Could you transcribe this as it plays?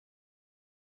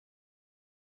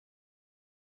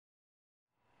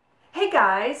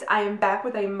Guys, I am back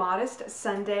with a modest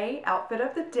Sunday outfit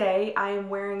of the day. I am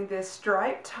wearing this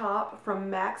striped top from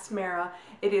Max Mara.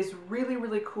 It is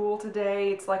really cool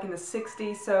today. It's like in the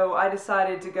 60s, so I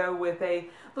decided to go with a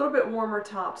little bit warmer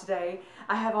top today.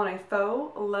 I have on a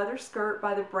faux leather skirt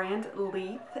by the brand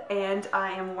Leith, and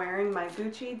I am wearing my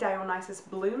Gucci Dionysus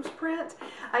blooms print.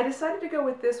 I decided to go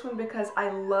with this one because I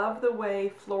love the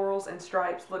way florals and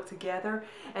stripes look together,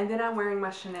 and then I'm wearing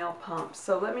my Chanel pumps.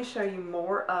 So let me show you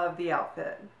more of the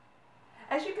outfit.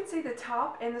 As you can see, the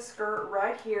top and the skirt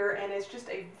right here, and it's just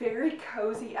a very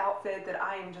cozy outfit that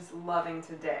I am just loving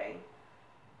today.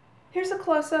 Here's a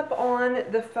close-up on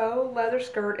the faux leather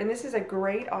skirt, and this is a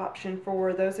great option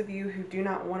for those of you who do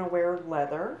not want to wear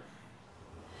leather.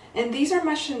 And these are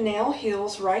my Chanel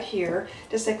heels right here.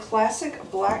 Just a classic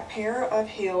black pair of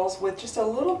heels with just a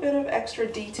little bit of extra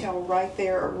detail right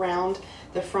there around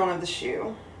the front of the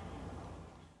shoe.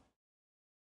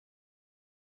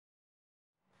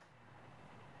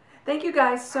 Thank you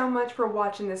guys so much for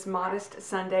watching this modest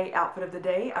Sunday outfit of the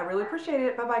day. I really appreciate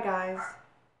it. Bye-bye, guys.